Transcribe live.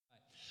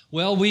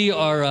Well, we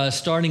are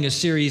starting a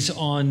series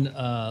on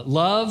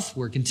love.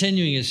 We're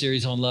continuing a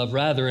series on love,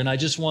 rather, and I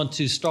just want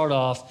to start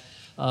off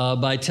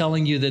by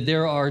telling you that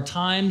there are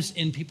times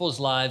in people's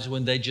lives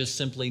when they just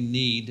simply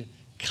need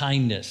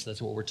kindness.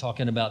 That's what we're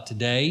talking about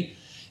today.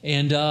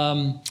 And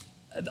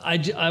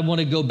I want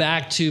to go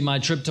back to my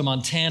trip to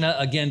Montana.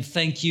 Again,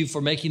 thank you for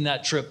making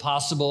that trip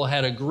possible. I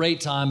had a great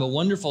time, a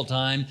wonderful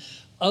time,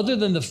 other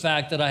than the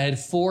fact that I had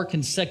 4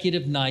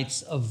 consecutive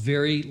nights of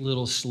very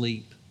little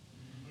sleep.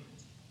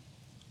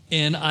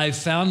 And I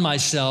found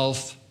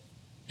myself,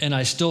 and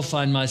I still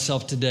find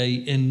myself today,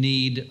 in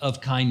need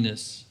of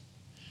kindness.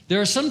 There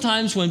are some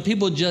times when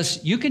people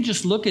you can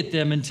just look at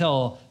them and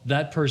tell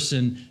that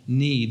person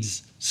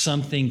needs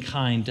something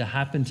kind to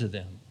happen to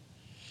them.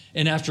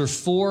 And after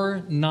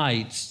 4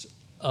 nights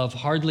of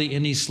hardly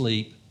any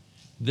sleep,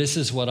 this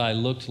is what I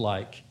looked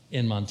like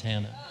in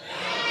Montana.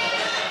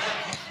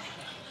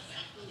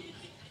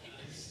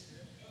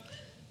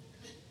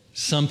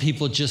 Some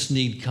people just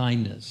need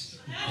kindness.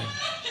 Okay.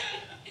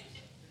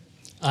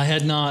 I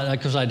had not,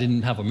 because I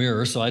didn't have a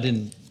mirror, so I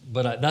didn't,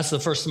 but that's the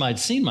first time I'd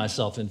seen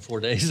myself in 4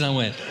 days. And I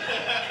went,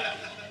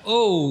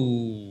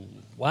 oh,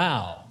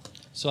 wow.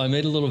 So I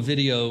made a little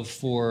video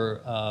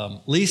for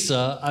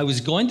Lisa. I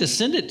was going to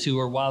send it to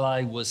her while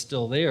I was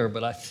still there,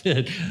 but I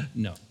said,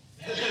 no.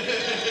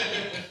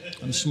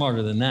 I'm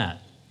smarter than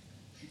that.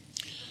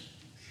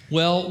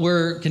 Well,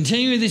 we're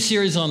continuing this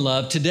series on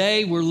love.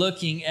 Today, we're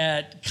looking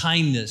at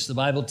kindness. The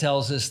Bible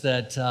tells us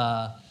that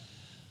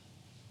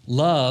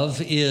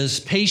love is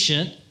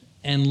patient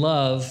and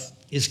love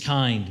is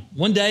kind.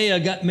 One day,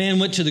 a man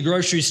went to the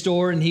grocery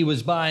store and he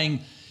was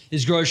buying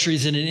his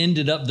groceries, and it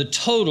ended up the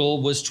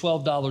total was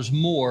 $12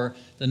 more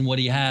than what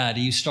he had.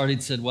 He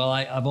said, well,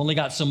 I've only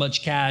got so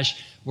much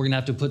cash. We're going to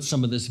have to put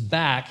some of this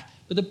back.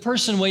 But the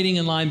person waiting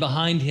in line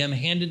behind him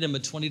handed him a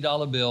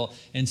 $20 bill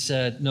and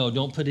said, no,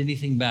 don't put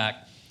anything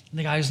back. And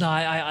the guy goes, no,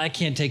 I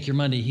can't take your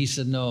money. He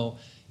said, no,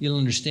 you don't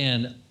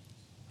understand.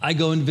 I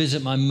go and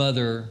visit my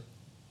mother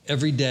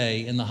every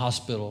day in the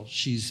hospital.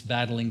 She's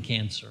battling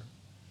cancer.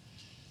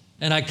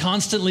 And I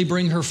constantly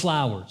bring her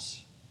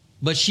flowers.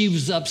 But she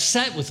was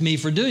upset with me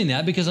for doing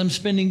that because I'm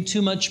spending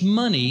too much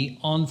money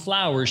on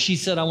flowers. She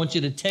said, I want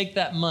you to take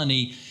that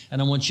money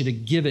and I want you to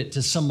give it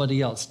to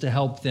somebody else to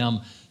help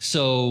them.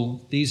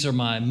 So these are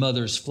my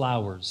mother's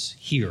flowers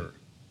here.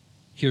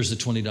 Here's the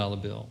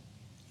 $20 bill.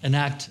 An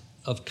act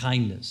of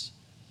kindness.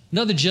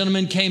 Another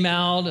gentleman came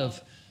out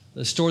of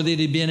the store that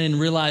he'd been in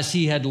and realized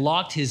he had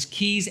locked his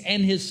keys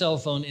and his cell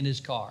phone in his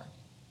car.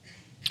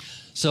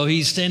 So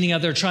he's standing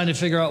out there trying to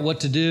figure out what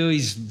to do.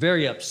 He's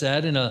very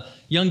upset. And a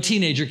young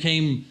teenager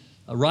came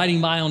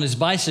riding by on his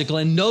bicycle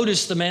and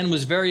noticed the man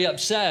was very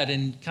upset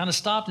and kind of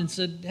stopped and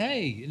said,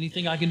 hey,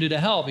 anything I can do to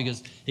help?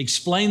 Because he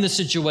explained the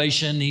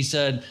situation. He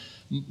said,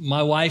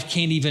 my wife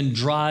can't even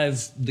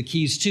drive the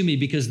keys to me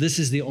because this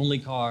is the only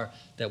car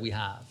that we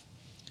have.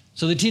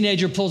 So the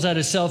teenager pulls out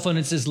his cell phone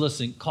and says,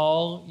 listen,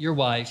 call your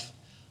wife.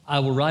 I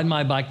will ride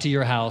my bike to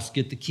your house,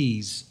 get the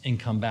keys, and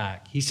come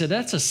back. He said,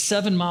 that's a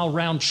 7-mile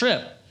round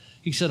trip.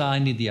 He said, I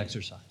need the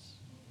exercise.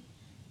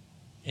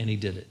 And he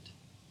did it.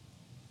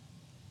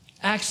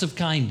 Acts of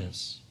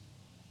kindness.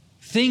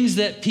 Things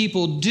that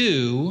people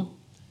do,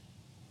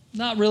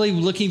 not really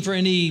looking for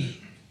any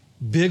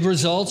big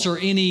results or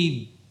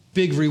any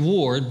big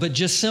reward, but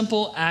just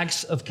simple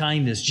acts of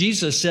kindness.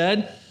 Jesus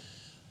said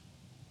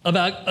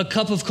about a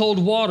cup of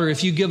cold water.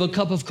 If you give a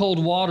cup of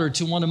cold water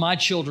to one of my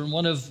children,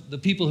 one of the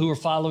people who are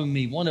following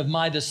me, one of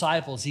my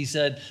disciples, he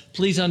said,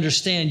 please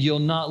understand you'll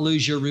not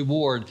lose your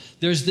reward.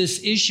 There's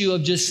this issue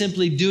of just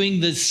simply doing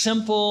the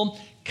simple,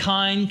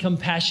 kind,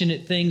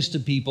 compassionate things to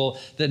people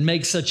that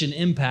make such an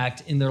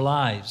impact in their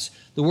lives.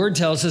 The word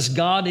tells us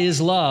God is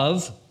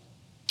love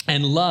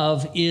and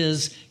love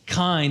is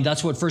kind.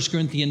 That's what 1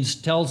 Corinthians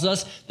tells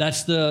us.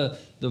 That's the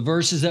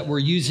verses that we're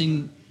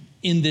using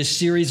in this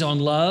series on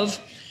love.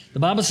 The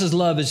Bible says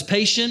love is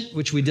patient,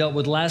 which we dealt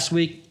with last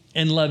week,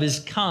 and love is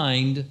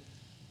kind.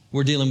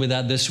 We're dealing with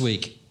that this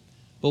week.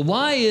 But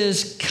why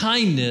is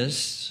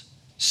kindness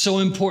so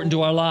important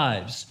to our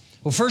lives?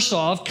 Well, first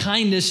off,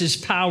 kindness is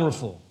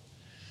powerful.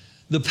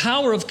 The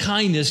power of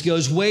kindness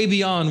goes way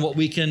beyond what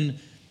we can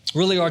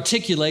really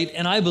articulate,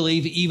 and I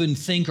believe even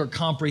think or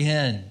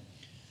comprehend.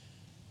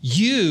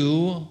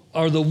 You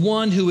are the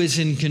one who is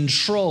in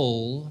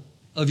control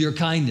of your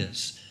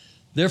kindness.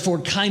 Therefore,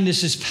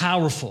 kindness is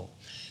powerful.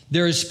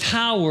 There is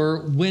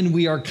power when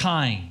we are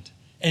kind,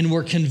 and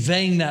we're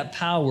conveying that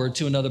power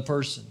to another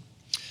person.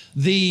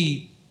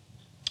 The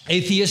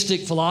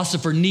atheistic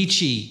philosopher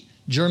Nietzsche,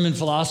 German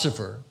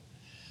philosopher,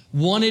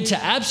 wanted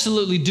to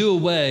absolutely do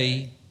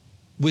away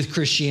with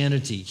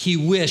Christianity. He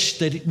wished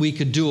that we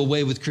could do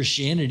away with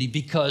Christianity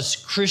because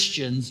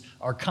Christians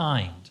are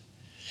kind,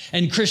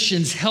 and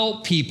Christians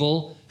help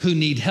people who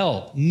need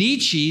help.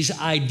 Nietzsche's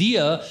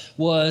idea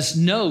was,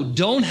 no,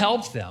 don't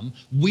help them.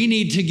 We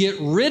need to get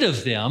rid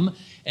of them.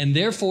 And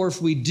therefore,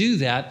 if we do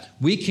that,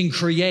 we can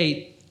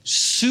create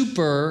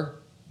super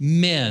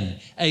men,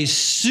 a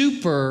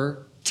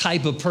super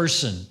type of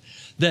person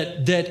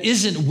that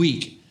isn't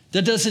weak,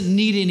 that doesn't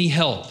need any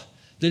help,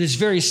 that is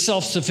very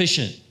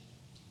self-sufficient.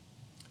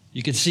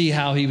 You could see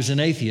how he was an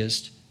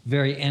atheist,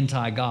 very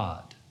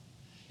anti-God.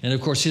 And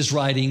of course, his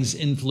writings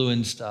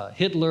influenced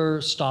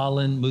Hitler,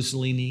 Stalin,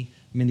 Mussolini,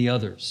 many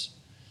others.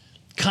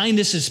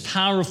 Kindness is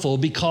powerful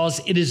because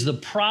it is the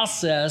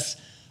process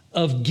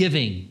of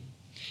giving.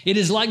 It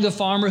is like the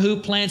farmer who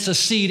plants a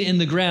seed in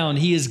the ground.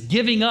 He is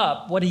giving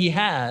up what he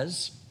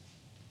has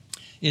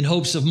in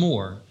hopes of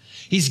more.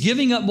 He's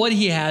giving up what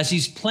he has.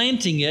 He's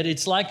planting it.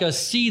 It's like a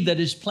seed that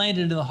is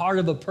planted in the heart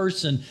of a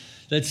person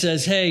that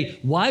says, hey,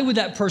 why would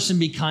that person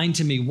be kind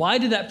to me? Why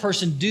did that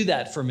person do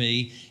that for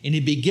me? And he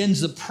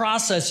begins the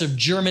process of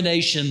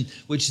germination,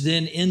 which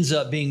then ends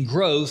up being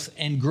growth,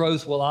 and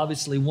growth will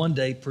obviously one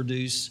day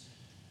produce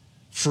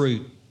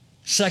fruit.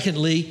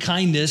 Secondly,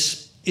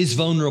 kindness is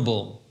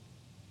vulnerable.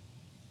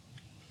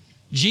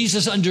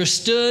 Jesus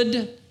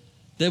understood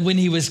that when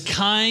he was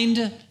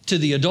kind to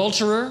the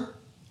adulterer,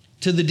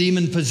 to the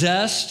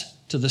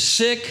demon-possessed, to the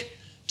sick,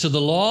 to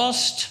the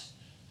lost,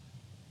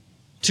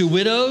 to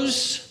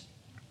widows,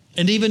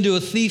 and even to a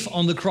thief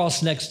on the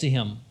cross next to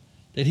him,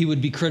 that he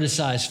would be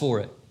criticized for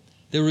it.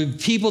 There were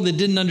people that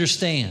didn't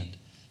understand,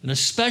 and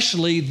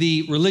especially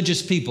the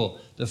religious people,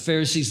 the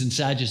Pharisees and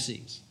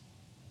Sadducees.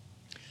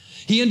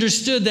 He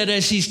understood that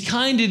as he's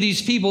kind to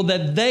these people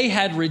that they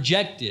had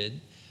rejected,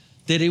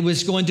 that it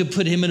was going to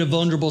put him in a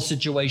vulnerable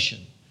situation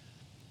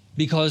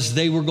because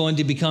they were going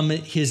to become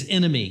his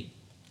enemy.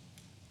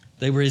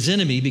 They were his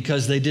enemy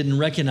because they didn't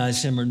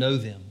recognize him or know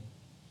them.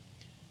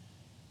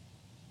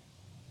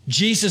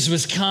 Jesus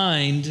was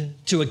kind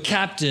to a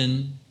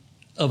captain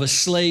of a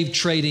slave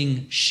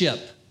trading ship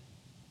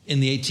in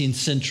the 18th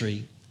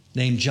century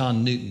named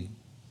John Newton.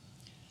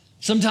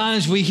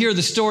 Sometimes we hear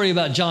the story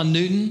about John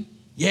Newton.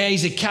 Yeah,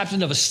 he's a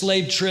captain of a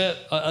slave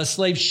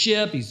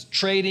ship. He's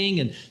trading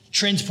and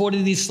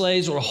transporting these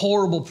slaves, or a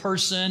horrible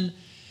person.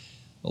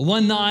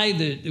 One night,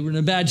 they were in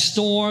a bad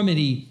storm, and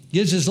he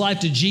gives his life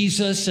to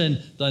Jesus,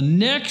 and the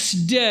next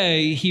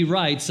day he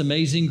writes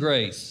Amazing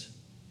Grace.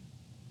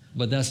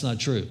 But that's not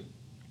true.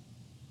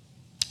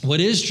 What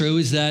is true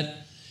is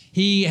that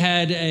he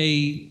had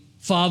a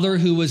father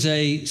who was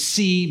a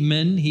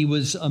seaman. He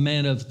was a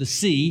man of the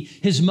sea.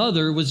 His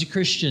mother was a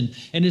Christian,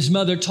 and his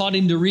mother taught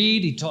him to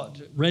read. He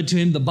read to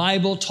him the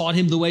Bible, taught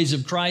him the ways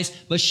of Christ,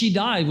 but she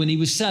died when he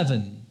was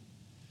 7.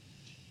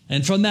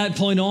 And from that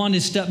point on,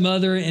 his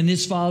stepmother and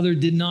his father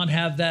did not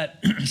have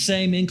that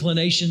same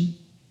inclination,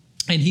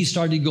 and he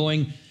started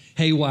going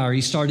haywire.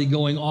 He started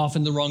going off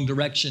in the wrong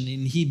direction,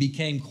 and he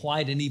became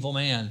quite an evil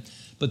man.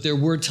 But there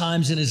were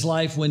times in his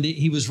life when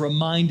he was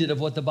reminded of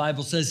what the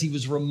Bible says. He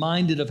was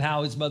reminded of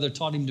how his mother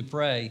taught him to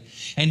pray.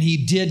 And he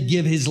did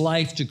give his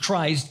life to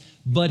Christ,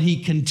 but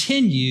he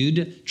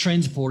continued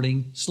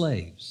transporting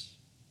slaves.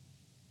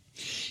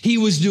 He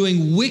was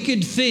doing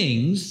wicked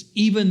things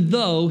even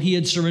though he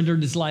had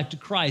surrendered his life to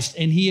Christ.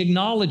 And he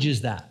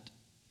acknowledges that.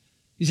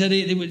 He said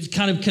it was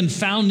kind of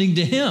confounding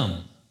to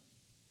him.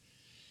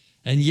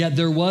 And yet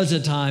there was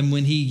a time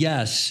when he,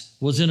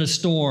 was in a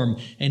storm,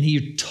 and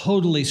he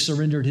totally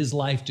surrendered his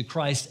life to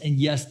Christ. And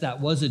yes, that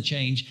was a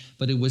change,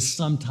 but it was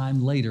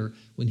sometime later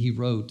when he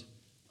wrote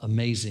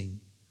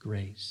Amazing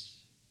Grace.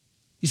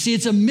 You see,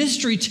 it's a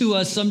mystery to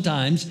us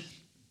sometimes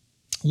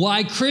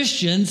why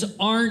Christians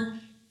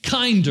aren't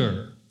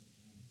kinder.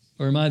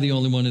 Or am I the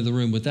only one in the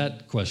room with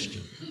that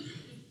question?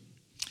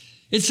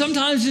 It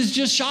sometimes is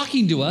just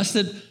shocking to us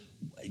that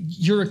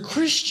you're a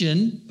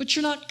Christian, but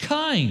you're not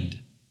kind.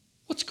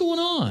 What's going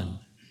on?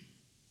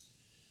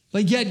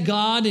 But yet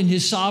God, in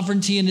his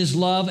sovereignty and his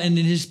love and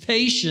in his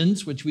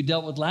patience, which we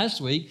dealt with last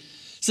week,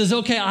 says,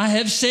 okay, I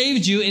have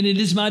saved you, and it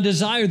is my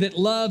desire that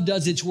love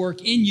does its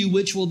work in you,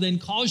 which will then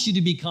cause you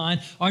to be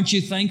kind. Aren't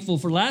you thankful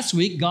for last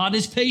week? God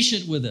is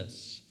patient with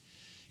us.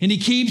 And he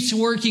keeps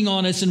working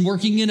on us and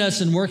working in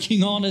us and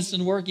working on us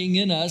and working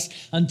in us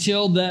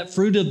until that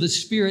fruit of the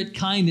Spirit,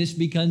 kindness,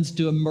 begins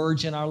to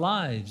emerge in our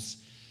lives.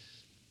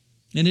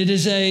 And it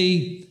is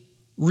a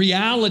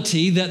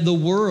reality that the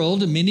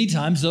world, many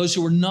times those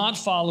who are not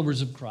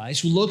followers of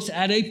Christ, looks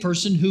at a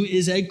person who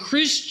is a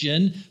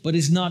Christian but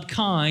is not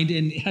kind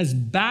and has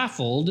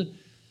baffled,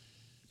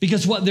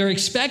 because what they're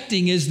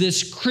expecting is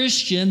this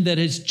Christian that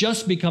has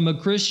just become a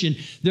Christian,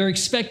 they're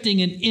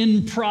expecting an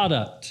end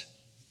product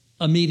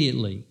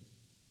immediately.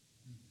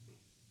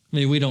 I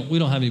mean, we don't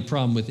have any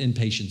problem with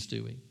impatience,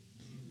 do we?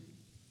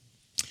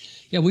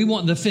 Yeah, we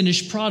want the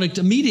finished product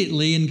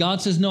immediately. And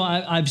God says, no,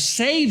 I've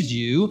saved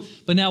you,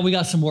 but now we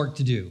got some work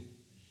to do.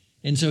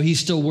 And so he's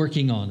still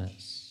working on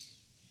us.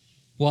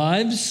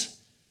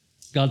 Wives,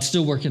 God's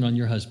still working on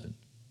your husband.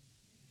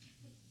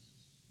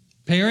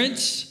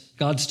 Parents,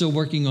 God's still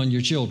working on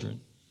your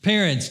children.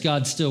 Parents,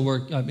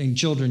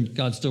 children,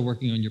 God's still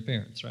working on your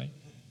parents, right?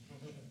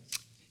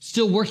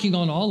 Still working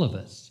on all of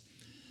us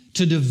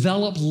to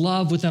develop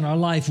love within our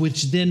life,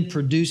 which then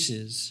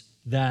produces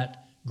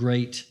that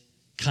great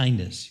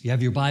kindness. You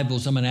have your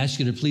Bibles. I'm going to ask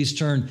you to please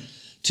turn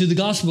to the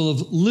Gospel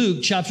of Luke,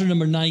 chapter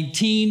number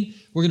 19.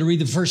 We're going to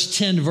read the first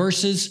 10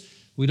 verses.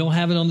 We don't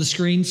have it on the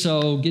screen,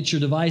 so get your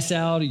device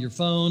out or your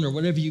phone or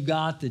whatever you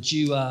got that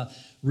you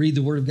read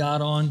the Word of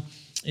God on.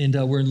 And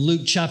we're in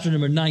Luke chapter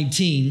number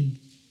 19.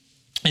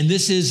 And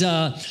this is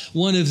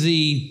one of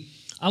the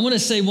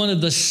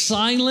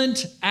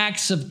silent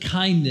acts of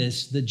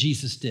kindness that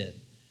Jesus did,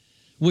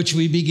 which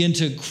we begin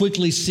to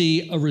quickly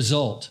see a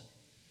result.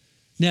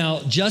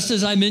 Now, just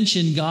as I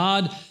mentioned,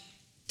 God,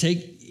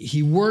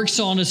 He works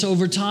on us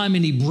over time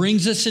and He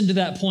brings us into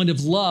that point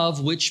of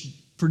love, which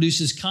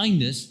produces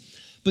kindness.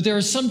 But there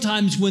are some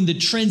times when the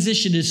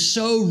transition is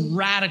so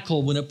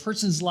radical, when a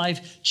person's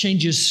life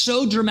changes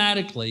so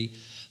dramatically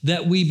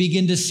that we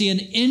begin to see an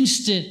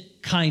instant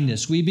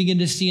kindness. We begin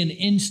to see an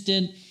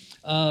instant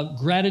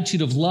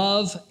gratitude of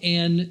love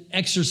and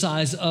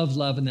exercise of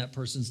love in that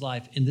person's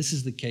life. And this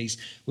is the case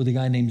with a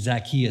guy named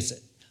Zacchaeus.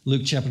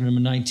 Luke chapter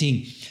number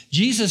 19.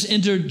 Jesus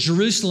entered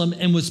Jerusalem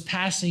and was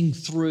passing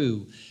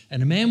through.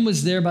 And a man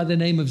was there by the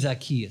name of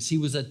Zacchaeus. He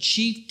was a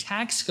chief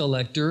tax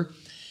collector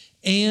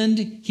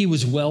and he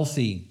was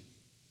wealthy.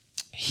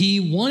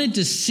 He wanted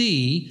to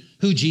see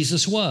who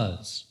Jesus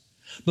was.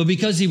 But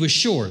because he was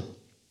short,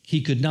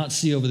 he could not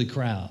see over the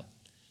crowd.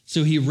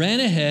 So he ran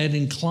ahead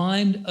and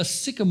climbed a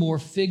sycamore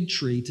fig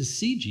tree to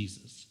see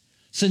Jesus,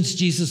 since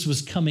Jesus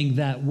was coming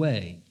that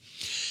way.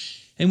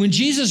 And when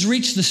Jesus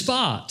reached the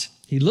spot,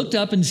 he looked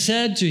up and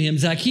said to him,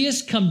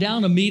 "Zacchaeus, come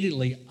down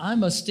immediately. I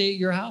must stay at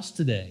your house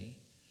today."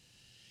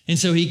 And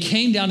so he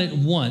came down at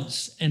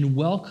once and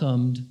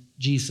welcomed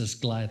Jesus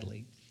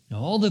gladly. Now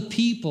all the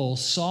people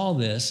saw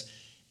this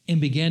and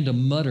began to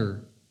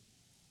mutter,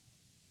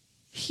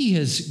 "He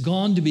has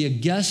gone to be a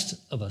guest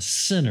of a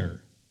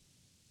sinner."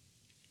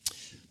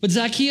 But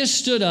Zacchaeus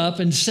stood up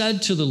and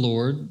said to the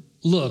Lord,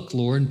 "Look,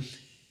 Lord,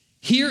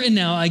 here and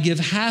now I give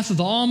half of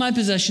all my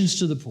possessions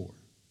to the poor.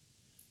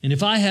 And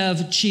if I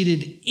have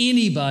cheated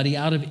anybody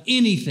out of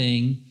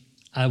anything,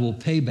 I will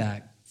pay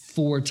back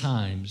 4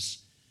 times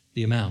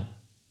the amount."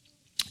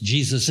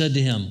 Jesus said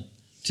to him,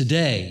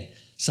 "Today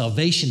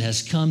salvation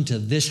has come to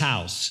this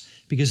house,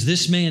 because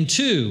this man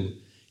too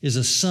is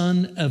a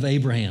son of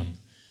Abraham.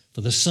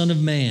 For the Son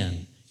of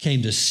Man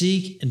came to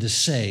seek and to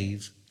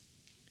save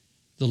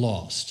the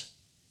lost."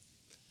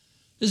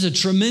 This is a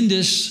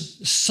tremendous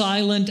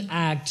silent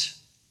act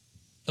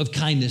of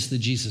kindness that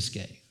Jesus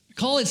gave. I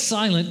call it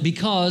silent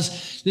because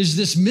there's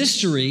this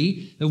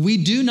mystery that we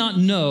do not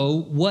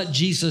know what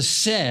Jesus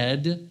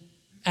said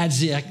at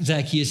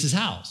Zacchaeus'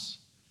 house.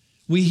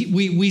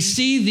 We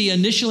see the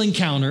initial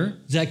encounter,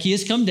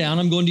 "Zacchaeus, come down,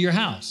 I'm going to your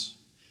house."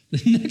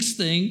 The next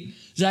thing,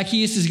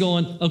 Zacchaeus is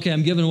going, "Okay,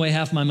 I'm giving away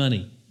half my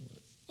money."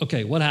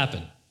 Okay, what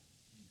happened?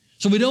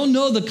 So we don't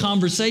know the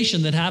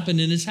conversation that happened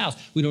in his house.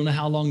 We don't know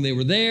how long they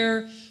were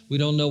there. We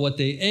don't know what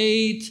they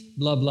ate,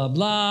 blah, blah,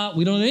 blah.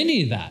 We don't know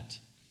any of that.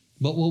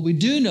 But what we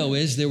do know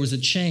is there was a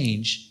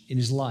change in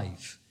his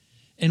life.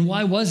 And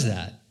why was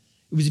that?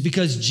 It was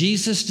because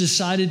Jesus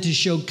decided to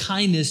show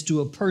kindness to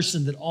a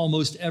person that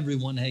almost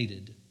everyone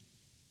hated.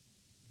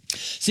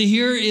 See,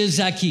 here is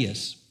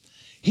Zacchaeus.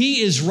 He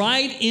is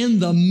right in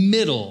the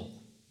middle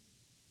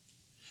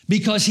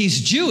because he's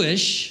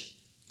Jewish,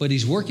 but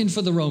he's working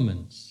for the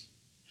Romans.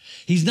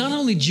 He's not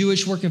only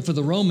Jewish working for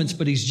the Romans,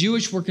 but he's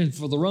Jewish working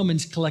for the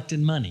Romans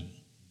collecting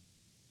money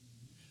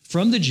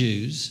from the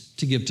Jews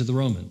to give to the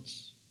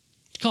Romans.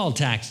 It's called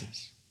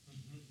taxes.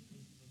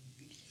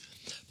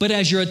 But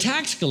as you're a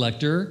tax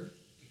collector,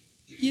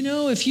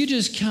 if you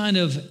just kind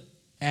of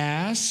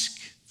ask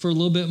for a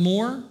little bit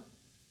more,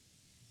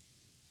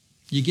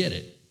 you get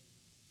it.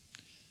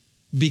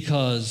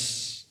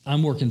 Because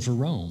I'm working for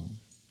Rome.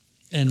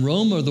 And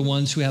Rome are the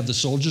ones who have the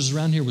soldiers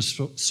around here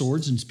with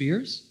swords and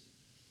spears.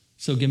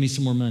 So give me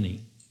some more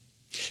money.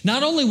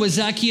 Not only was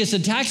Zacchaeus a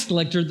tax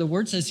collector, the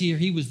word says here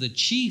he was the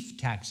chief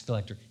tax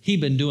collector. He'd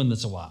been doing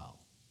this a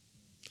while.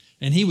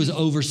 And he was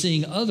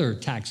overseeing other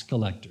tax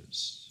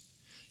collectors.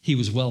 He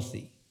was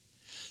wealthy.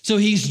 So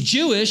he's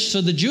Jewish, so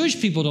the Jewish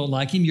people don't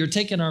like him. You're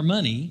taking our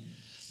money.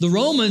 The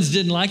Romans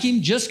didn't like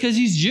him just because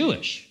he's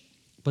Jewish,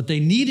 but they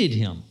needed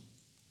him.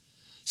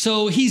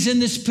 So he's in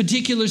this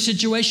particular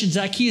situation.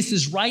 Zacchaeus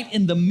is right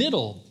in the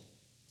middle.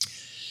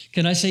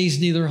 Can I say he's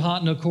neither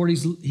hot nor cold?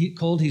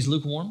 He's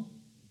lukewarm.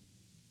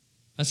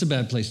 That's a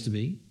bad place to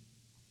be.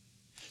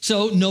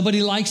 So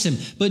nobody likes him.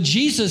 But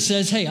Jesus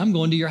says, "Hey, I'm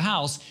going to your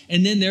house."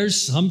 And then there's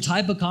some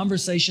type of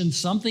conversation.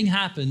 Something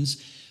happens.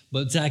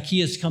 But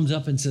Zacchaeus comes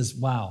up and says,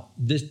 "Wow,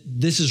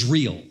 this is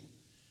real.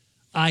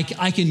 I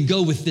can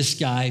go with this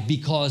guy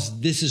because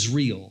this is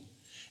real.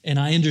 And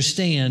I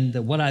understand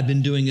that what I've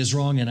been doing is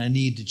wrong and I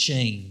need to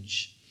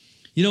change."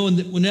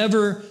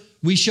 Whenever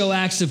we show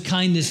acts of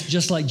kindness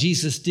just like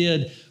Jesus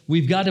did,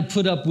 we've got to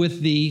put up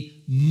with the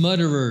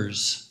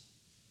mutterers,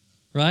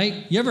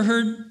 right? You ever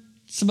heard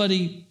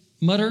somebody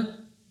mutter?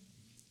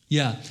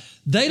 Yeah.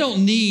 They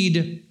don't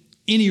need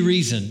any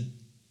reason.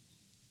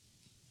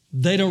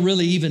 They don't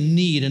really even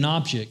need an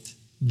object.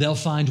 They'll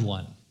find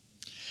one.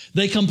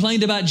 They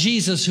complained about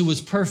Jesus, who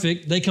was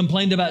perfect. They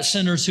complained about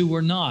sinners who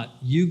were not.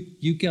 You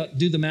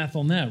do the math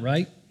on that,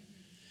 right?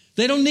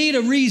 They don't need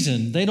a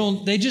reason.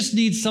 They just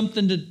need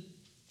something to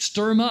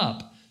stir them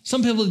up.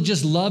 Some people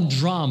just love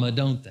drama,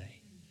 don't they?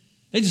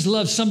 They just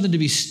love something to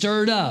be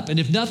stirred up. And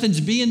if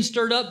nothing's being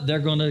stirred up, they're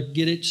going to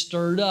get it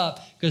stirred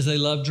up because they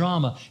love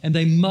drama and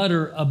they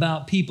mutter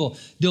about people.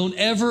 Don't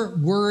ever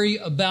worry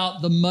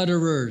about the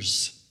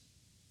mutterers.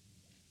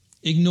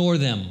 Ignore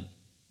them.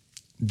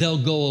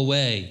 They'll go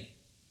away.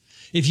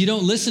 If you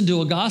don't listen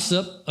to a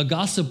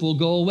gossip will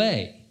go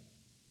away.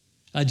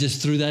 I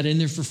just threw that in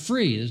there for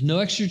free. There's no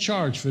extra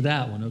charge for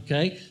that one,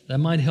 okay? That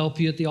might help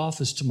you at the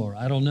office tomorrow.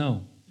 I don't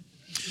know.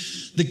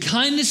 The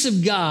kindness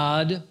of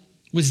God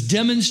was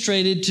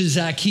demonstrated to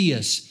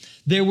Zacchaeus.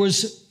 There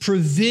was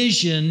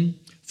provision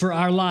for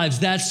our lives.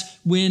 That's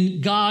when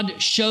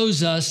God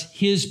shows us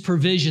his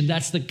provision.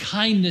 That's the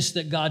kindness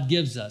that God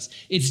gives us.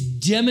 It's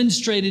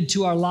demonstrated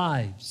to our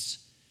lives.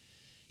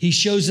 He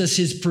shows us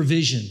his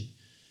provision.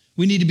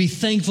 We need to be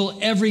thankful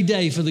every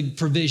day for the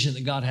provision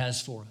that God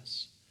has for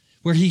us,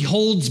 where he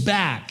holds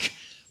back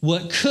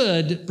what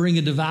could bring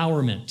a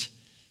devourment,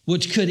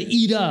 which could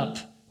eat up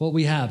what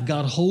we have.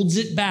 God holds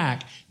it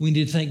back. We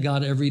need to thank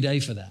God every day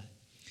for that.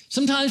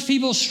 Sometimes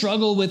people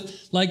struggle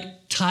with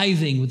like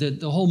tithing, with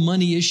the whole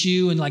money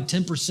issue and like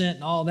 10%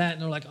 and all that.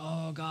 And they're like,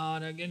 oh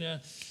God,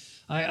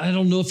 I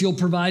don't know if you'll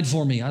provide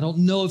for me. I don't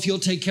know if you'll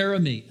take care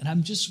of me. And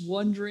I'm just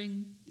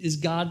wondering, is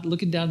God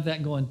looking down at that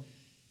and going,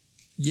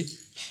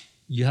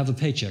 you have a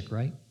paycheck,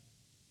 right?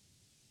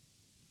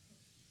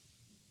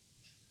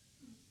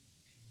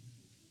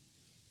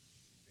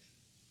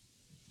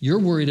 You're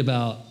worried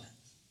about,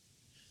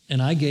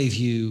 and I gave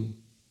you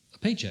a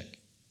paycheck.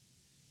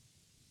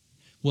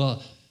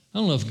 Well, I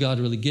don't know if God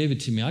really gave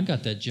it to me. I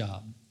got that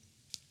job.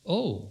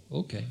 Oh,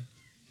 okay.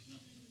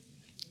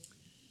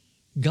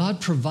 God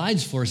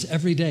provides for us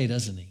every day,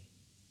 doesn't he?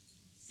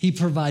 He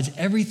provides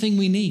everything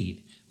we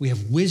need. We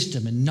have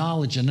wisdom and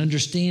knowledge and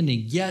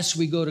understanding. Yes,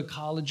 we go to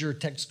college or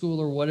tech school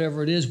or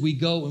whatever it is. We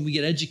go and we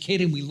get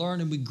educated and we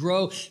learn and we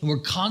grow and we're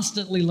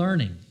constantly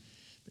learning.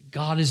 But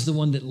God is the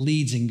one that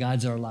leads and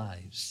guides our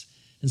lives.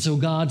 And so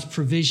God's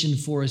provision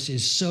for us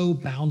is so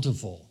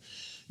bountiful.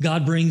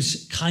 God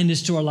brings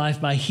kindness to our life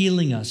by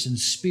healing us in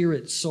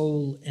spirit,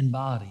 soul, and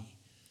body.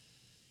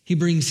 He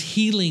brings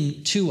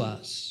healing to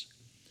us.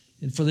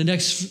 And for the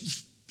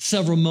next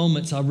several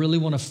moments, I really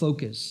want to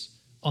focus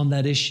on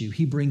that issue.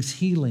 He brings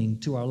healing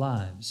to our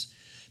lives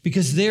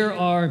because there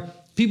are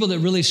people that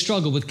really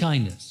struggle with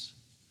kindness.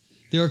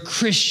 There are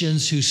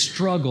Christians who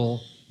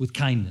struggle with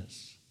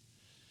kindness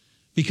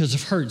because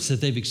of hurts that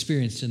they've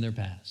experienced in their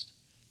past.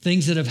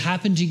 Things that have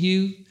happened to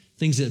you,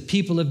 things that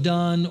people have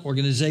done,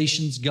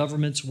 organizations,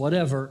 governments,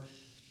 whatever.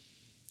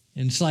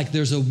 And it's like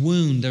there's a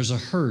wound, there's a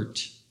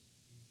hurt.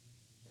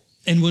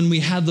 And when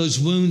we have those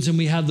wounds and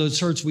we have those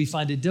hurts, we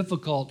find it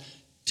difficult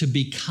to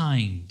be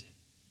kind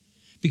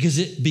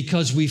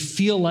because we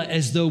feel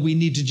as though we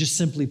need to just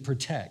simply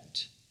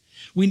protect.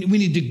 We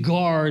need to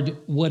guard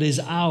what is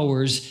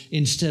ours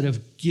instead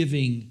of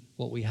giving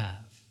what we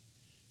have,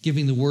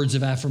 giving the words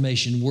of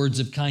affirmation, words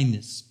of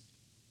kindness,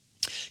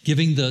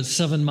 giving the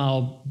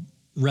 7-mile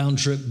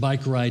round-trip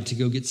bike ride to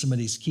go get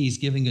somebody's keys,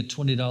 giving a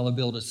 $20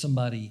 bill to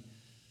somebody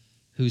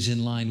who's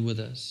in line with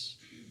us.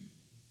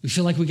 We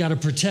feel like we got to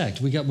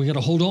protect. We got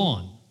to hold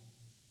on.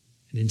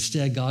 And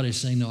instead, God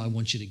is saying, no, I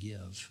want you to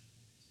give.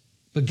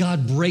 But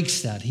God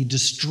breaks that. He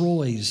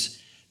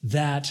destroys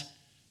that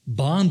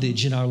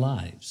bondage in our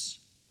lives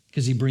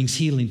because he brings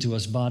healing to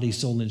us, body,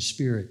 soul, and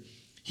spirit.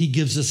 He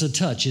gives us a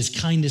touch. His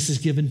kindness is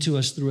given to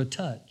us through a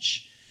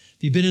touch.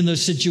 Have you been in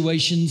those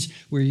situations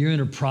where you're in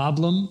a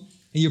problem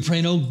and you're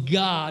praying, oh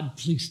God,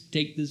 please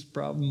take this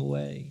problem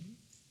away?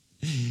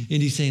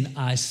 And he's saying,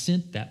 I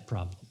sent that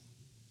problem.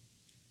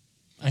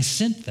 I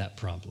sent that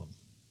problem.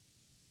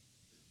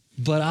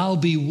 But I'll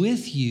be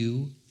with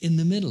you in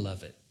the middle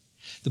of it.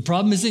 The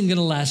problem isn't going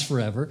to last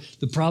forever.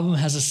 The problem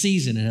has a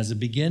season. It has a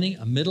beginning,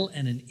 a middle,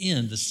 and an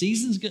end. The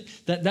season's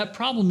that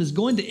problem is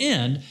going to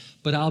end,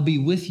 but I'll be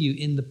with you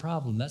in the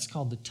problem. That's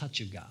called the touch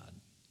of God.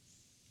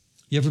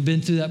 You ever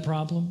been through that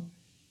problem?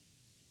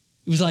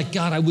 It was like,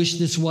 God, I wish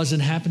this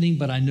wasn't happening,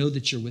 but I know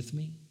that you're with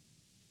me.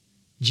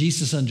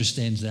 Jesus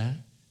understands that.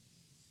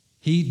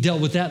 He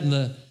dealt with that in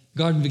the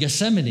Garden of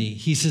Gethsemane.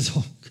 He says,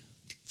 oh,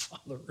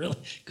 Father, really?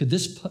 Could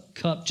this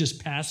cup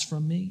just pass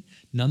from me?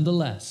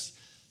 Nonetheless,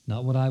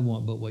 not what I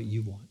want, but what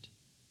you want.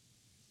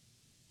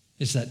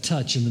 It's that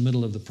touch in the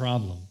middle of the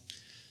problem.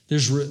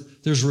 There's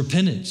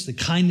repentance. The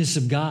kindness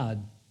of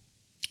God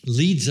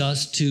leads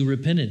us to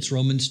repentance,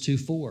 Romans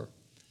 2:4.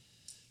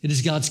 It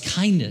is God's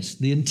kindness.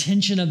 The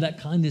intention of that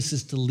kindness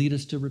is to lead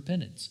us to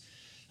repentance.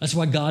 That's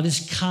why God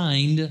is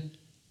kind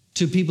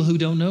to people who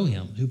don't know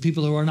him,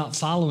 people who are not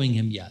following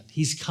him yet.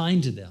 He's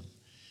kind to them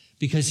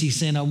because he's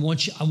saying, I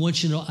want you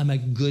to know I'm a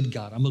good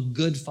God. I'm a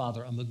good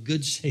Father. I'm a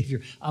good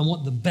Savior. I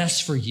want the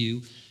best for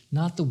you,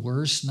 not the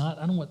worst. I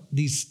don't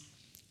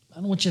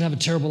want you to have a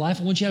terrible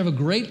life. I want you to have a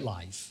great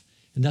life.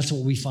 And that's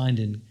what we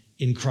find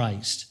in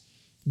Christ.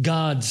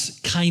 God's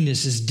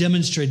kindness is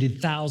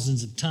demonstrated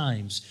thousands of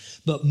times,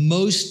 but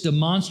most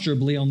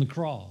demonstrably on the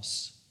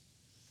cross.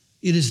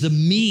 It is the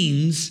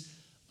means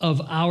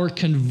of our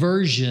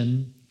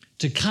conversion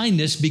to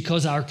kindness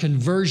because our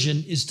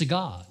conversion is to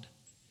God.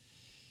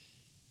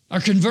 Our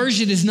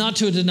conversion is not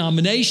to a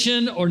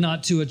denomination or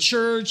not to a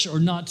church or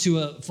not to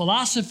a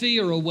philosophy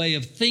or a way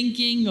of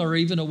thinking or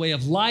even a way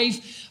of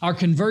life. Our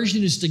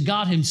conversion is to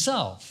God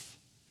himself.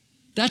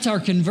 That's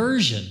our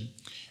conversion.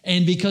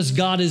 And because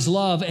God is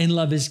love and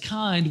love is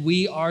kind,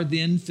 we are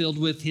then filled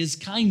with his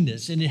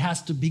kindness. And it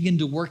has to begin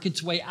to work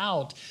its way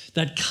out.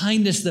 That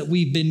kindness that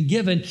we've been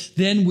given,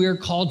 then we're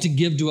called to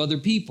give to other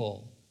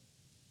people.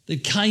 The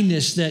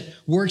kindness that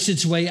works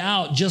its way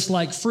out, just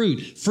like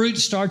fruit. Fruit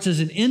starts as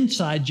an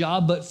inside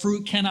job, but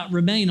fruit cannot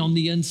remain on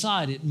the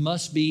inside. It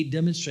must be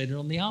demonstrated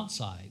on the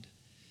outside.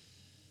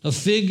 A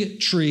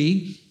fig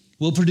tree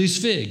will produce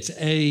figs.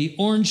 An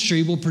orange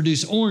tree will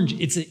produce orange.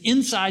 It's an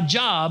inside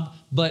job,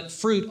 but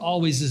fruit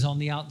always is on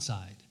the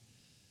outside.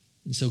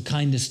 And so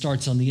kindness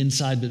starts on the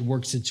inside, but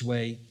works its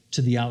way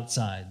to the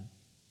outside.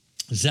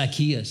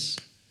 Zacchaeus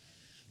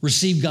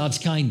received God's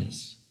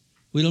kindness.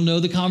 We don't know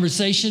the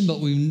conversation,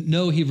 but we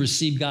know he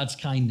received God's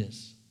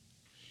kindness.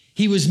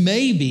 He was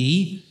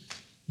maybe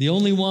the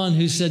only one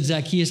who said,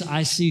 Zacchaeus,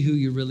 I see who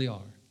you really are.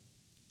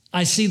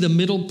 I see the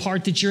middle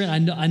part that you're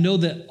in. I know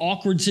the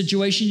awkward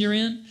situation you're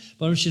in,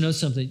 but I want you to know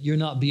something. You're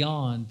not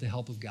beyond the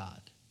help of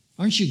God.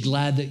 Aren't you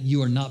glad that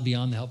you are not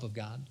beyond the help of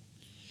God?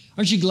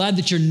 Aren't you glad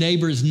that your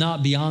neighbor is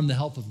not beyond the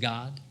help of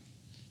God?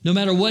 No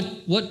matter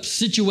what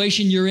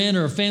situation you're in,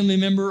 or a family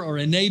member or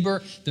a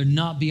neighbor, they're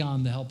not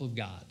beyond the help of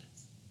God.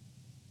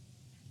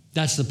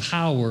 That's the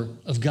power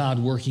of God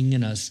working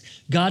in us.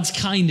 God's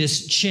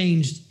kindness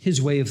changed his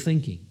way of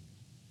thinking.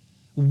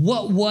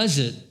 What was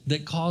it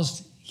that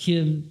caused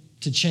him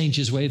to change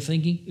his way of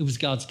thinking? It was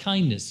God's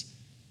kindness.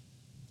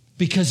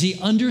 Because he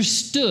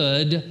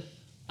understood,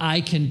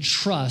 I can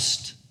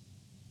trust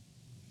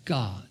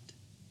God.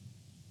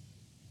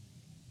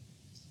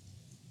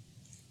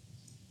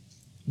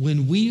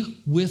 When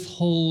we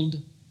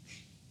withhold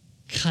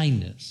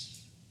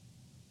kindness,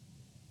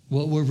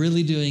 what we're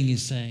really doing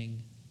is saying,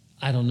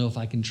 I don't know if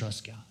I can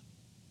trust God.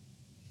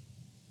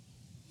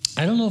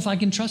 I don't know if I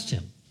can trust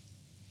him.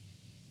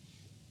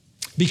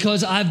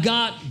 Because I've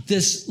got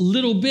this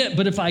little bit,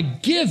 but if I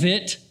give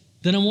it,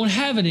 then I won't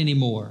have it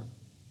anymore.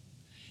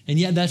 And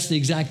yet that's the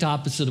exact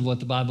opposite of what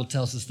the Bible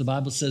tells us. The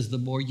Bible says the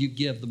more you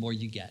give, the more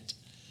you get.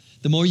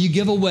 The more you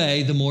give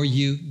away, the more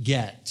you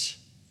get.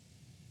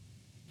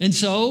 And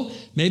so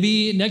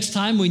maybe next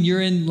time when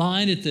you're in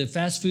line at the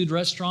fast food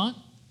restaurant,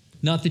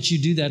 not that you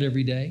do that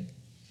every day,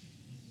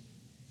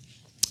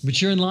 but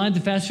you're in line at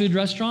the fast food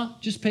restaurant,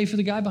 just pay for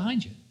the guy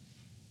behind you.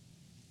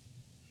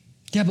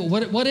 Yeah, but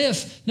what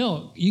if?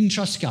 No, you can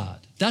trust God.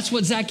 That's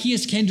what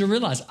Zacchaeus came to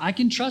realize. I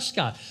can trust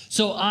God.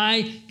 So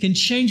I can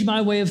change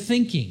my way of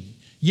thinking.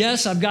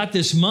 Yes, I've got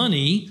this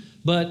money,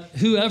 but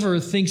whoever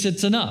thinks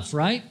it's enough,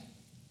 right?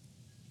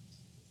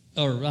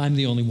 Or I'm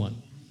the only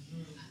one.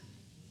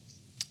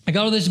 I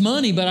got all this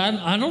money, but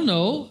I don't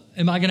know.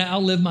 Am I going to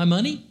outlive my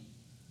money?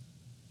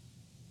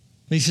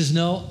 He says,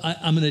 no,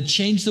 I'm going to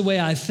change the way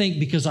I think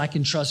because I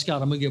can trust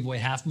God. I'm going to give away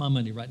half my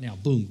money right now.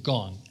 Boom,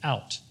 gone,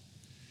 out.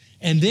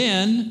 And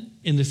then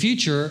in the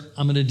future,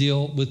 I'm going to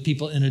deal with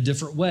people in a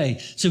different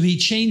way. So he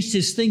changed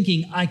his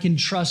thinking. I can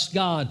trust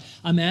God.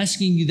 I'm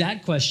asking you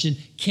that question.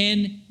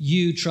 Can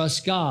you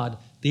trust God?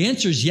 The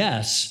answer is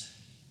yes,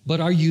 but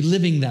are you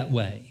living that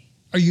way?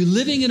 Are you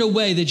living in a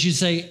way that you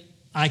say,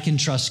 I can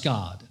trust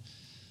God?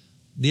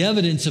 The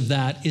evidence of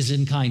that is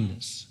in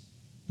kindness.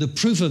 The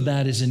proof of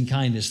that is in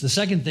kindness. The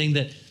second thing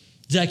that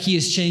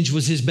Zacchaeus changed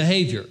was his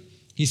behavior.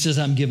 He says,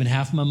 I'm giving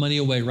half my money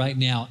away right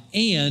now.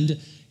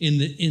 And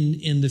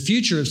in the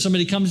future, if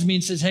somebody comes to me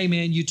and says, hey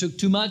man, you took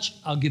too much,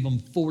 I'll give them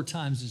 4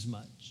 times as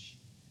much.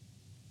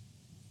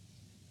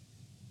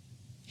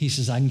 He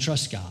says, I can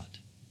trust God.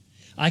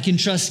 I can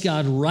trust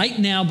God right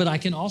now, but I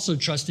can also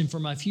trust him for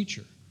my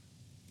future.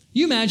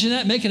 You imagine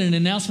that, making an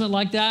announcement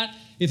like that?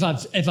 If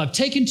I've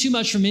taken too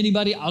much from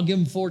anybody, I'll give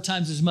them 4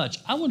 times as much.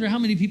 I wonder how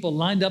many people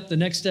lined up the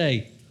next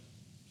day.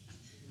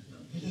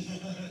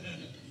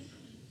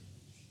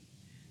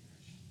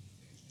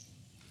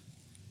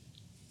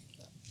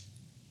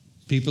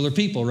 People are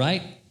people,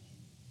 right?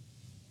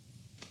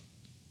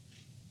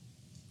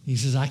 He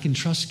says, I can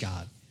trust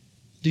God.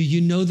 Do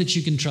you know that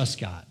you can trust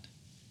God?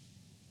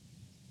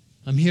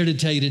 I'm here to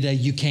tell you today,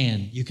 you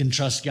can. You can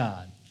trust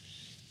God.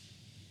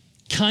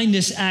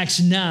 Kindness acts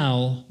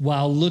now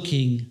while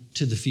looking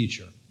to the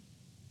future.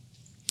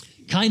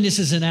 Kindness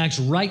is an act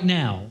right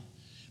now,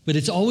 but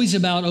it's always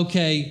about,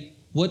 okay,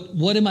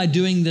 what am I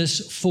doing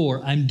this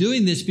for? I'm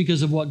doing this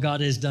because of what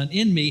God has done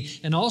in me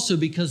and also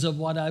because of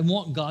what I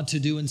want God to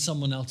do in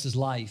someone else's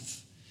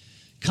life.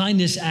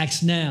 Kindness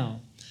acts now.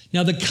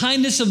 Now, the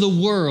kindness of the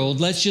world,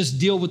 let's just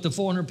deal with the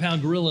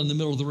 400-pound gorilla in the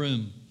middle of the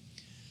room.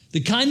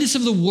 The kindness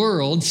of the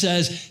world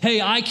says,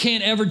 hey, I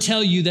can't ever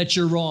tell you that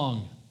you're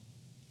wrong.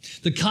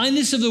 The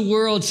kindness of the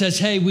world says,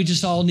 hey, we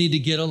just all need to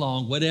get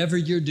along. Whatever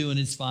you're doing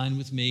is fine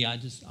with me. I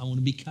want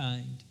to be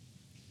kind.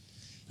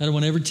 I don't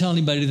want to ever tell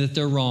anybody that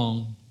they're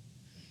wrong.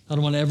 I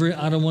don't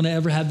want to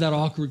ever have that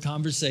awkward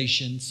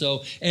conversation.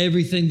 So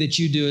everything that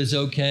you do is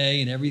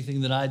okay and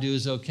everything that I do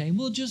is okay.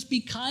 We'll just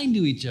be kind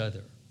to each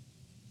other.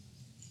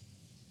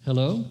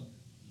 Hello?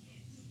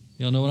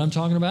 Y'all know what I'm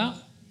talking about?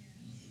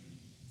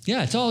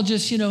 Yeah, it's all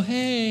just,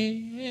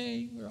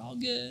 hey, we're all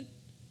good.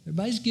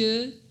 Everybody's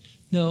good.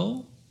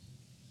 No.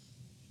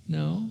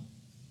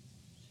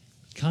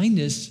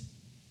 Kindness,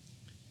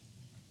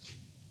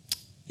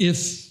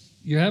 if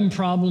you're having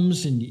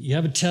problems and you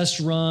have a test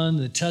run,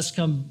 the test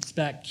comes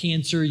back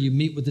cancer, you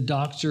meet with the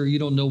doctor, you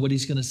don't know what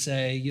he's going to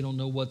say, you don't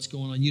know what's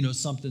going on, you know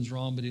something's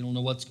wrong, but you don't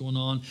know what's going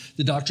on.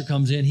 The doctor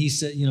comes in, he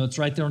said, it's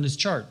right there on his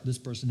chart, this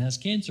person has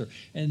cancer.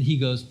 And he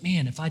goes,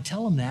 man, if I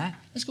tell him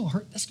that's going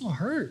to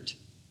hurt.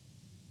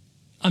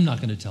 I'm not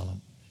going to tell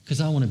him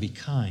because I want to be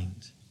kind.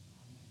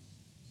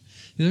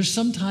 There's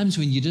some times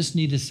when you just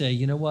need to say,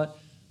 you know what?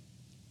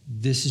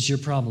 This is your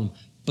problem,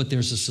 but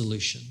there's a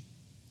solution.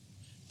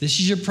 This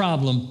is your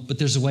problem, but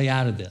there's a way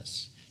out of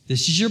this.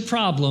 This is your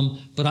problem,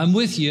 but I'm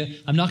with you.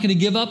 I'm not going to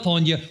give up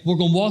on you. We're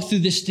going to walk through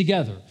this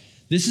together.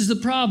 This is the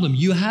problem.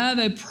 You have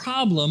a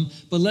problem,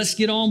 but let's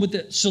get on with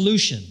the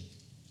solution.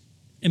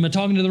 Am I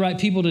talking to the right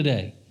people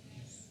today?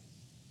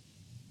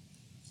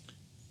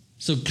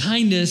 So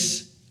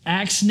kindness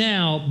acts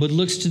now, but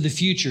looks to the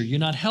future. You're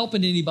not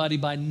helping anybody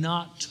by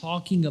not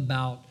talking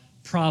about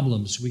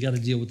problems. We got to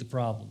deal with the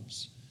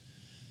problems.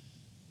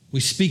 We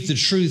speak the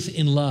truth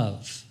in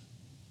love.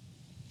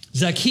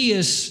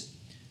 Zacchaeus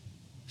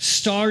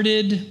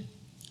started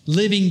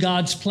living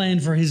God's plan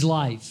for his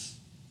life.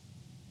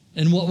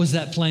 And what was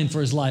that plan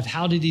for his life?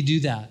 How did he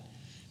do that?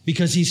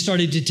 Because he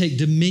started to take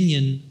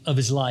dominion of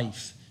his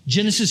life.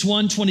 Genesis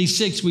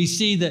 1:26, we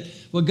see that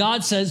what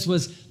God says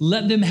was,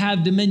 let them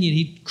have dominion.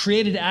 He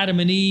created Adam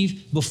and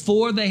Eve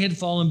before they had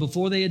fallen,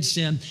 before they had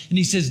sinned. And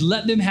he says,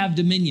 let them have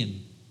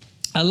dominion.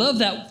 I love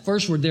that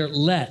first word there,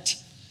 let.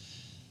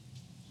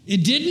 He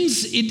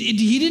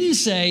didn't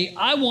say,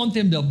 I want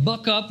them to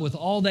buck up with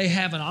all they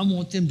have and I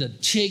want them to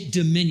take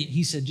dominion.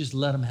 He said, just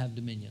let them have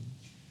dominion.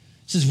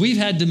 He says, we've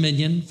had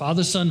dominion,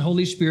 Father, Son,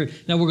 Holy Spirit.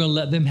 Now we're going to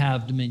let them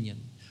have dominion.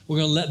 We're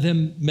going to let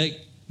them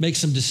make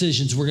some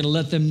decisions. We're going to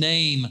let them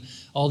name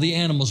all the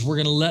animals. We're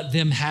going to let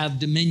them have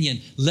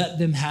dominion. Let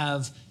them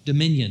have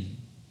dominion.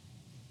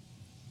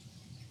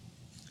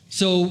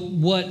 So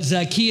what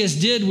Zacchaeus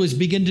did was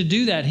begin to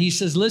do that. He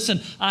says,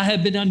 listen, I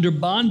have been under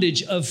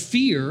bondage of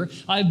fear.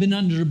 I've been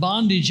under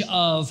bondage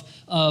of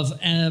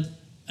an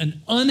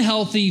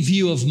unhealthy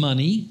view of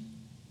money.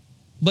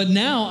 But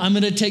now I'm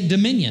going to take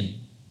dominion.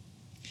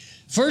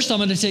 First, I'm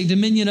going to take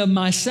dominion of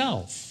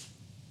myself,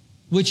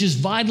 which is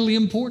vitally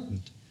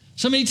important.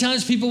 So many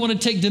times people want to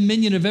take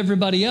dominion of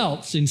everybody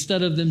else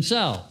instead of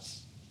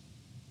themselves.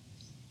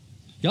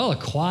 Y'all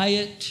are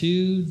quiet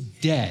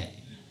today.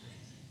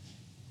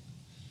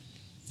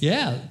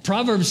 Yeah,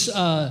 Proverbs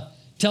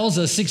tells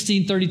us,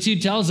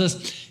 16:32 tells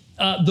us,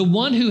 the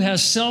one who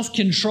has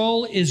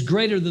self-control is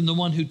greater than the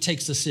one who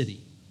takes a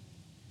city.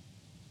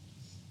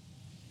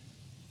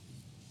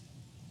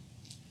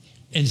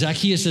 And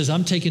Zacchaeus says,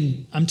 I'm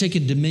taking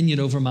dominion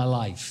over my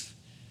life.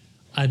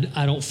 I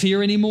don't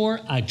fear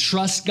anymore. I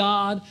trust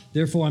God.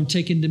 Therefore, I'm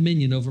taking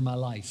dominion over my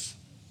life.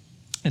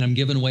 And I'm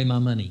giving away my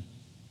money.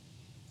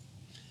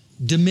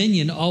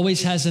 Dominion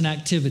always has an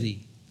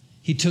activity.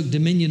 He took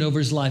dominion over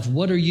his life.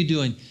 What are you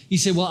doing? He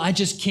said, well, I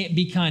just can't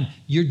be kind.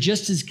 You're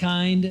just as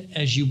kind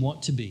as you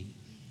want to be.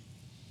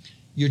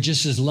 You're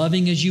just as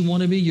loving as you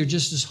want to be. You're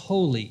just as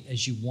holy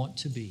as you want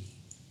to be.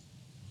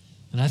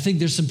 And I think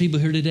there's some people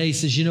here today who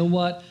says, you know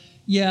what?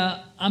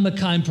 Yeah, I'm a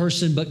kind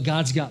person, but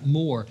God's got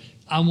more.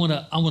 I want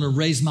to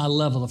raise my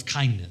level of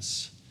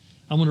kindness.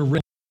 I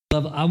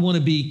want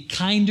to be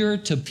kinder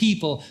to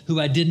people who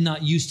I did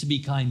not used to be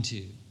kind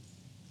to.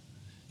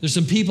 There's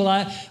some people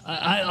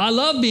I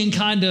love being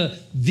kind to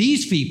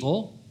these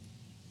people,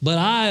 but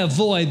I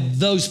avoid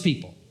those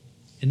people.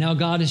 And now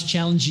God is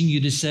challenging you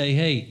to say,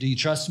 hey, do you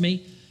trust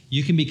me?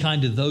 You can be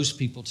kind to those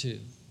people too.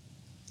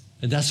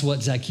 And that's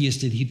what Zacchaeus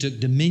did. He took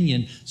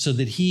dominion so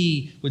that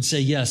he would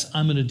say, yes,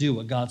 I'm going to do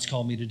what God's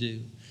called me to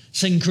do.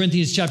 2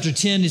 Corinthians chapter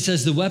 10, it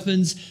says the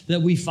weapons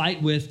that we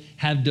fight with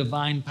have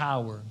divine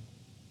power.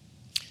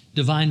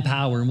 Divine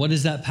power. And what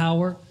is that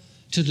power?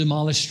 To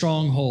demolish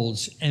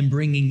strongholds and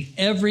bringing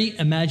every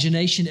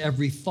imagination,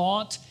 every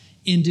thought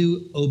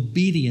into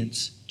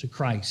obedience to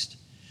Christ.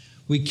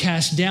 We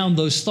cast down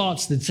those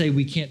thoughts that say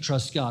we can't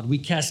trust God. We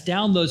cast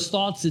down those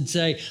thoughts that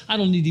say, I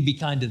don't need to be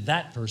kind to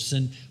that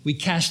person. We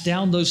cast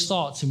down those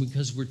thoughts and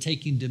because we're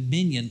taking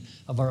dominion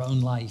of our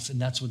own life. And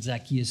that's what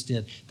Zacchaeus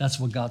did. That's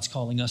what God's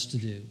calling us to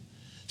do.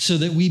 So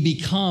that we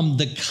become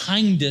the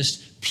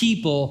kindest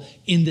people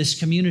in this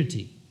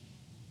community.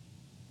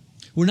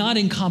 We're not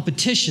in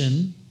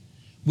competition.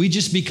 We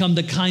just become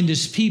the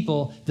kindest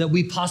people that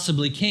we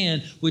possibly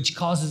can, which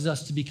causes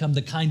us to become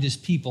the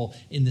kindest people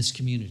in this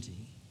community.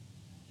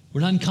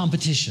 We're not in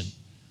competition.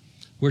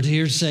 We're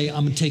here to say,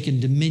 I'm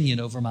taking dominion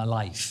over my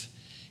life,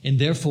 and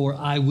therefore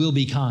I will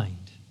be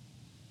kind.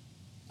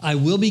 I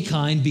will be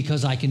kind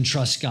because I can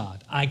trust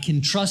God. I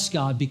can trust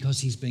God because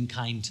He's been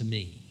kind to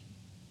me.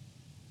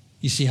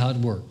 You see how it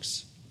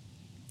works.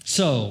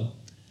 So,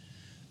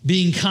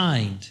 being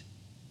kind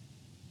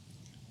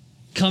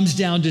comes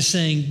down to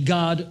saying,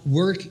 God,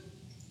 work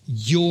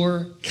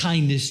your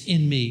kindness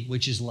in me,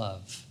 which is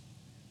love.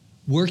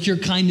 Work your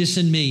kindness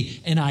in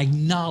me, and I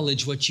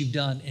acknowledge what you've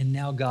done. And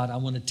now, God, I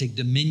want to take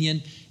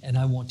dominion, and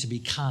I want to be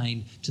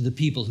kind to the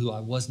people who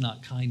I was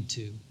not kind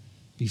to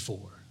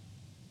before.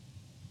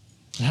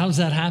 How does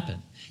that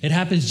happen? It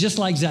happens just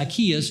like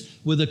Zacchaeus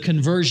with a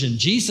conversion.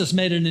 Jesus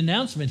made an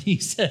announcement. He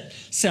said,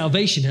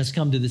 salvation has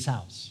come to this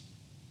house.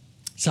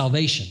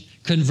 Salvation,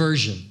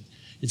 conversion.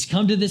 It's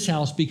come to this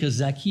house because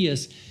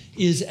Zacchaeus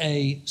is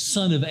a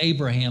son of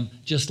Abraham,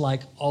 just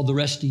like all the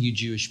rest of you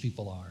Jewish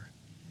people are.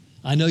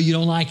 I know you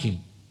don't like him,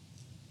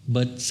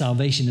 but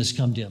salvation has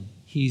come to him.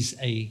 He's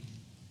a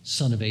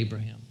son of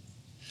Abraham.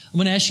 I'm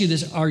going to ask you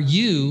this. Are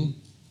you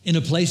in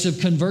a place of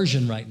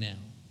conversion right now?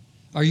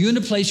 Are you in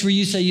a place where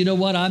you say, you know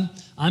what,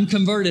 I'm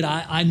converted.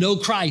 I know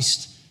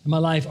Christ in my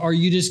life. Are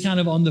you just kind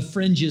of on the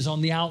fringes,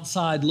 on the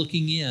outside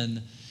looking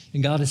in?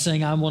 And God is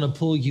saying, I want to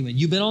pull you in.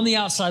 You've been on the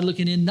outside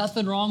looking in.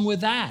 Nothing wrong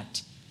with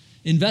that.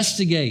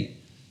 Investigate.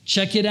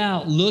 Check it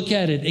out. Look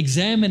at it.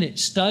 Examine it.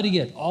 Study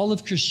it. All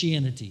of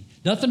Christianity.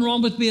 Nothing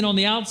wrong with being on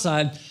the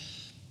outside,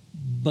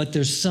 but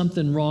there's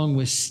something wrong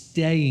with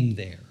staying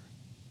there.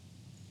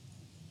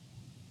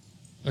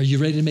 Are you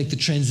ready to make the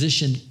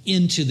transition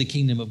into the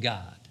kingdom of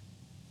God?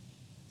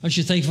 Aren't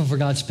you thankful for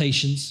God's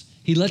patience?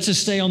 He lets us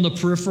stay on the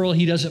peripheral.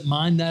 He doesn't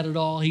mind that at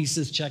all. He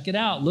says, check it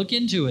out. Look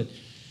into it.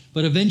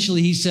 But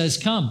eventually he says,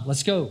 come,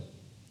 let's go.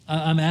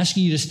 I'm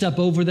asking you to step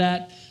over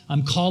that.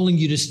 I'm calling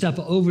you to step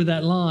over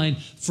that line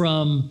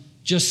from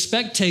just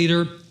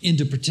spectator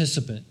into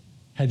participant.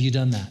 Have you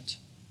done that?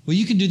 Well,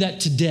 you can do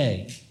that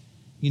today.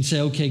 You can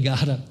say, okay,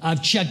 God,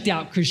 I've checked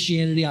out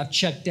Christianity. I've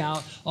checked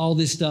out all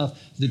this stuff.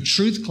 The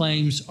truth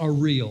claims are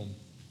real,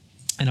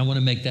 and I want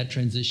to make that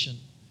transition.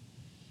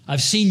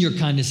 I've seen your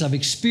kindness. I've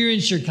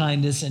experienced your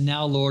kindness, and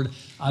now, Lord,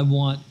 I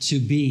want to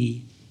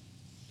be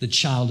the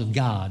child of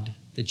God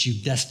that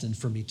you've destined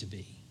for me to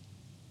be.